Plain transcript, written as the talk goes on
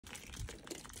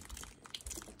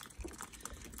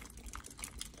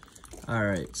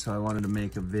Alright, so I wanted to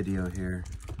make a video here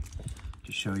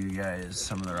to show you guys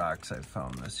some of the rocks I've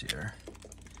found this year.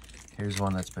 Here's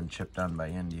one that's been chipped on by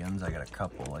Indians. I got a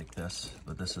couple like this,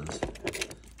 but this is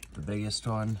the biggest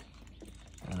one.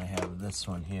 And I have this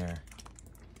one here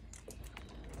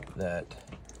that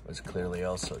was clearly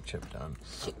also chipped on.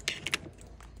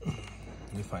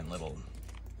 You find little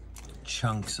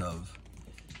chunks of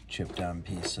chipped on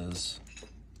pieces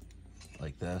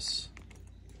like this.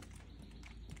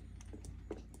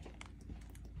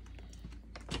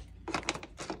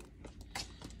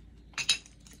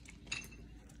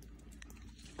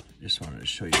 Just wanted to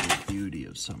show you the beauty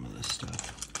of some of this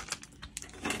stuff.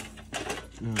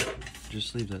 No,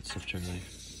 just leave that stuff, Charlie.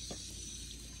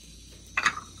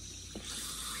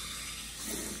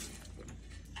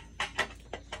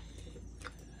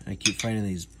 I keep finding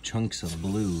these chunks of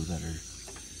blue that are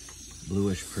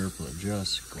bluish purple,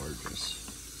 just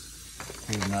gorgeous.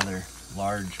 Here's another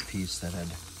large piece that had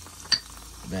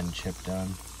been chipped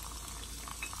on.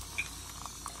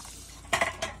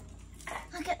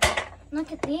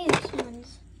 Look at these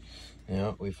ones.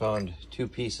 Yeah, we found 2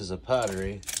 pieces of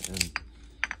pottery, and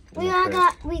we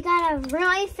got a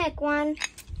really thick one,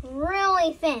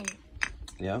 really thin.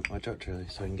 Yeah, watch out, Charlie,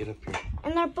 so I can get up here.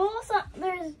 And they're both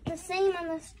they're the same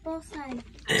on both sides.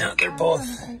 Yeah, they're both.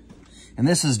 And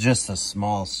this is just the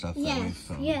small stuff that we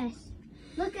found. Yes.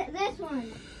 Look at this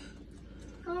one.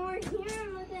 Come over here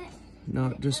and look at.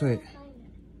 No, just wait.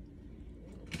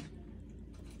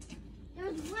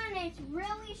 There's one. It's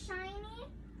really shiny.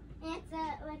 And it's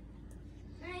like.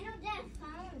 I know Dad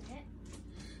found it.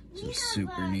 It's a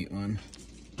super neat one.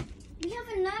 We have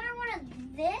another one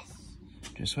of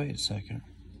this. Just wait a second.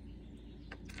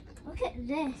 Look at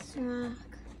this rock.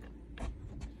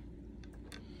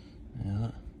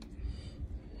 Yeah.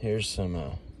 Here's some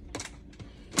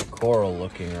coral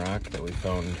looking rock that we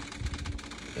found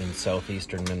in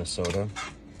southeastern Minnesota.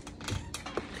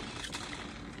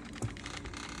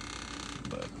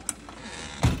 But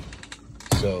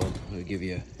so I'll give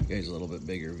you guys a little bit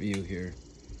bigger view here.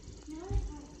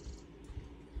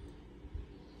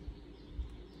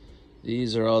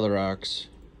 These are all the rocks,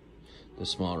 the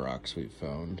small rocks we've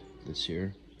found this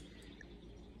year.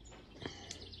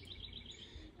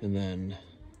 And then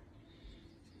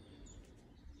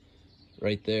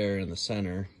right there in the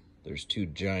center, there's 2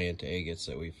 giant agates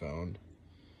that we found.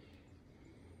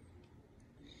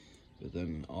 But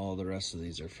then all the rest of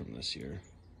these are from this year.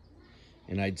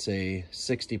 And I'd say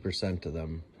 60% of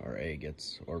them are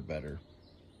agates or better.